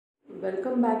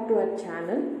Welcome back to our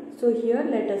channel. So here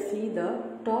let us see the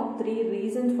top 3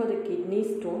 reasons for the kidney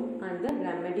stone and the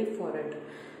remedy for it.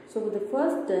 So the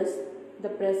first is the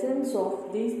presence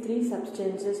of these 3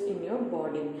 substances in your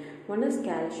body. One is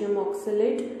calcium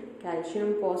oxalate,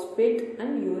 calcium phosphate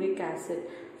and uric acid.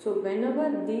 So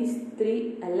whenever these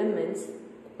 3 elements,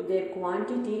 their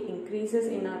quantity increases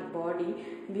in our body,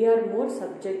 we are more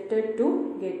subjected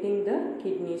to getting the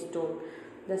kidney stone.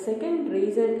 The second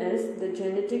reason is the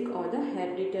genetic or the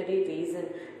hereditary reason.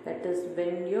 That is,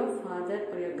 when your father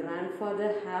or your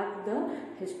grandfather have the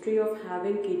history of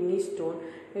having kidney stone,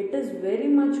 it is very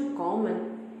much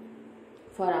common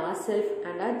for ourselves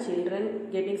and our children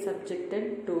getting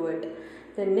subjected to it.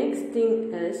 The next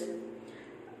thing is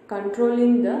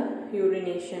controlling the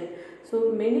urination.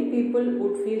 So many people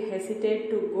would feel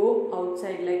hesitate to go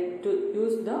outside, like to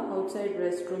use the outside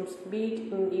restrooms, be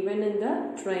it even in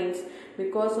the trains,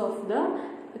 because of the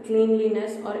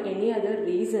cleanliness or any other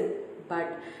reason.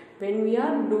 But when we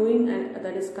are doing and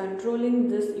that is controlling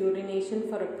this urination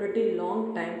for a pretty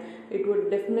long time, it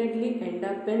would definitely end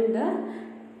up in the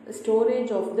storage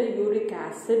of the uric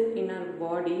acid in our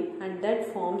body, and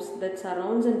that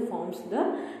surrounds and forms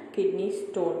the kidney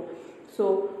stone.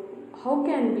 So how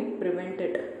can we prevent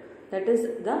it? That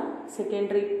is the second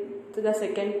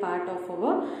part of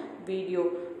our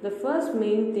video. The first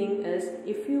main thing is,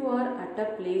 if you are at a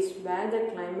place where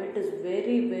the climate is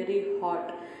very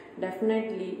hot,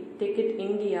 definitely take it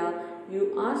India,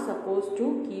 you are supposed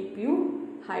to keep you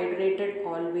hydrated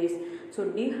always. So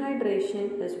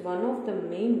dehydration is one of the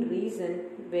main reason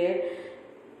where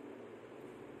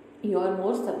you are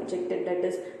more subjected. That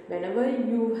is, whenever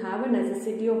you have a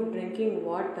necessity of drinking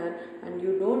water and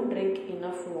you don't drink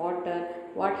enough water,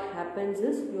 what happens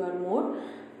is your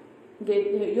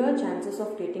chances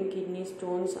of getting kidney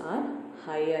stones are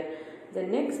higher. The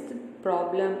next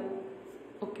problem,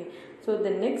 so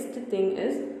the next thing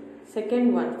is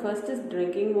second one. First is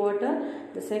drinking water.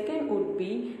 The second would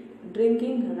be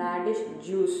drinking raddish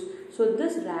juice. So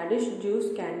this raddish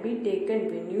juice can be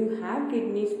taken when you have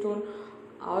kidney stone.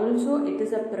 Also, it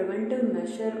is a preventive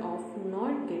measure of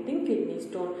not getting kidney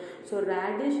stone. So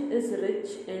radish is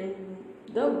rich in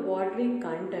the watery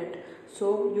content,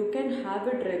 so you can have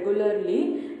it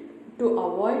regularly to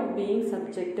avoid being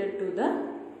subjected to the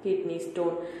kidney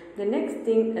stone. The next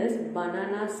thing is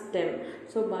banana stem.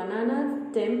 So banana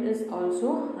stem is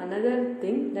also another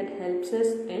thing that helps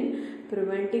us in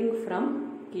preventing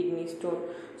from kidney stone.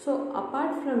 So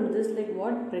apart from this, like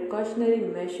what precautionary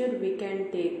measure we can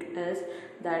take is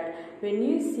that when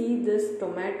you see this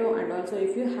tomato, and also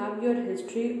if you have your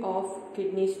history of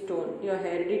kidney stone, your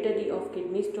hereditary of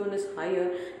kidney stone is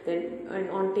higher, then and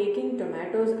on taking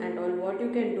tomatoes and all, what you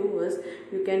can do is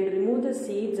you can remove the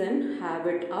seeds and have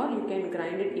it, or you can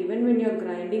grind it. Even when you are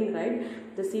grinding,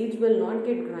 right, the seeds will not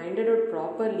get grinded out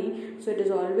properly, so it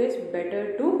is always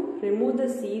better to remove the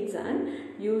seeds and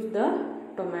use the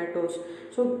tomatoes.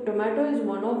 So tomato is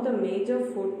one of the major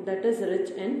food that is rich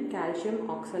in calcium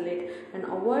oxalate, and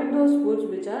avoid those foods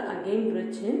which are again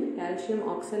rich in calcium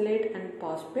oxalate and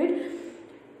phosphate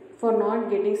for not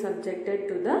getting subjected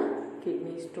to the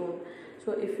kidney stone.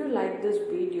 So if you like this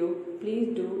video,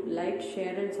 please do like,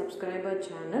 share and subscribe our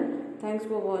channel. Thanks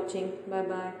for watching. Bye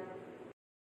bye.